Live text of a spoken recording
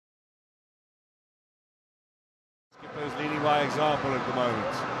Is leading by example at the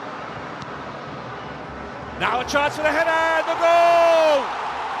moment. Now a chance for the header, the goal!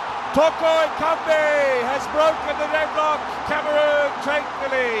 TotalEnergies has broken the deadlock. Cameroon take the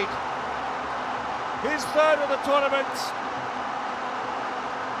lead. His third of the tournament.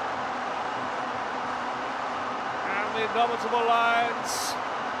 And the indomitable Lions.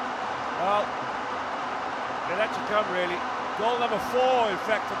 Well, they had to come really. Goal number 4, in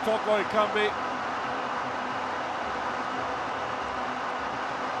fact, for TotalEnergies.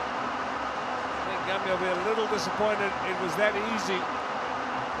 Gambia will be a little disappointed it was that easy.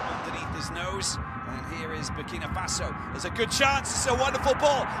 Underneath his nose, and here is Burkina Faso. There's a good chance, it's a wonderful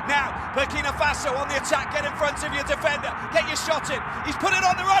ball. Now, Burkina Faso on the attack, get in front of your defender, get your shot in. He's put it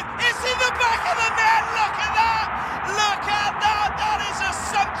on the right, it's in the back of the net, look at that! Look at that, that is a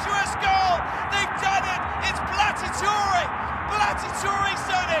sumptuous goal! They've done it, it's Platitore! Platitore's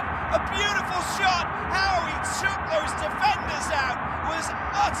done it, a beautiful shot. How he took those defenders out was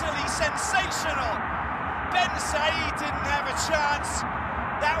utterly sensational. Ben Said didn't have a chance.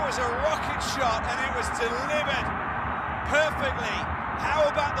 That was a rocket shot and it was delivered perfectly. How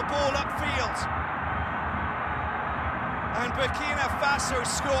about the ball upfield? And Burkina Faso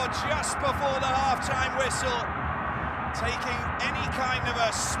scored just before the half-time whistle, taking any kind of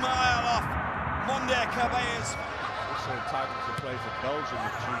a smile off Monder Cabella's. Also entitled to play for Belgium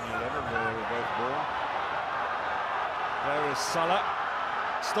at junior level, where they were both born. There is Salah,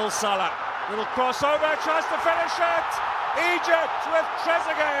 still Salah. Little crossover, tries to finish it. Egypt with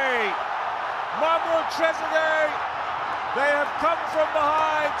Trezeguet. Mamadou Trezeguet. They have come from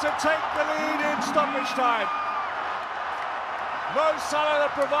behind to take the lead in stoppage time. Mo Salah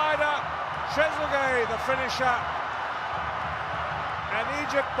the provider, Trezeguet the finisher. And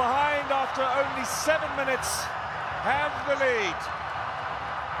Egypt behind after only 7 minutes have the lead.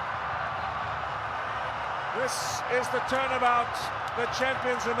 This is the turnabout the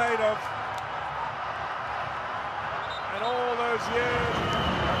champions are made of. And all those years.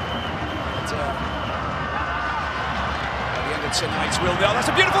 At the end of tonight, we'll know. That's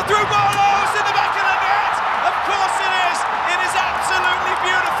a beautiful through ball. Oh, it's in the back of the net. Of course it is. It is absolutely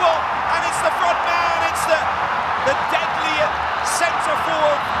beautiful. And it's the front man. It's the deadly centre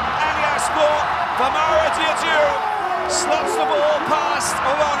forward, Alias Sport. Famara Diadio slots the ball past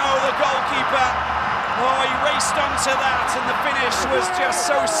Orono, the goalkeeper. Oh, he raced onto that, and the finish was just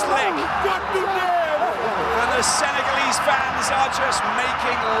so slick. And the Senegalese fans are just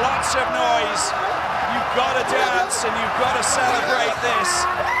making lots of noise. You've got to dance and you've got to celebrate this.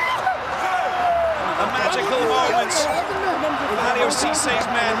 A magical moment with Aliou Cissé's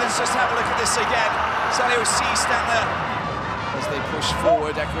men. Let's just have a look at this again. It's Aliou Cissé down there. As they push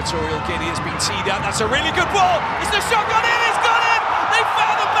forward, Equatorial Guinea has been teed up. That's a really good ball. Is the shot gone in? It's gone in! They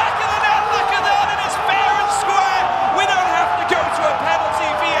found the back of the net. Look at that, and it's fair and square. We don't have to go to a penalty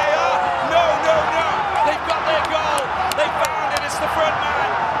VAR. No, no, no. They've got their goal. They found it. It's the front man.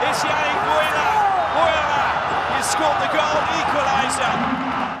 It's Yannick Boyala. He scored the goal, equaliser.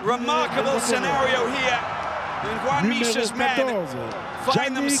 Remarkable scenario here. And Juan Misha's men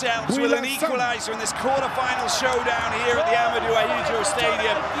find themselves with an equaliser in this quarter-final showdown here at the Amadou Ahidjo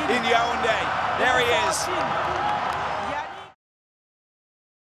Stadium in Yaoundé. There he is,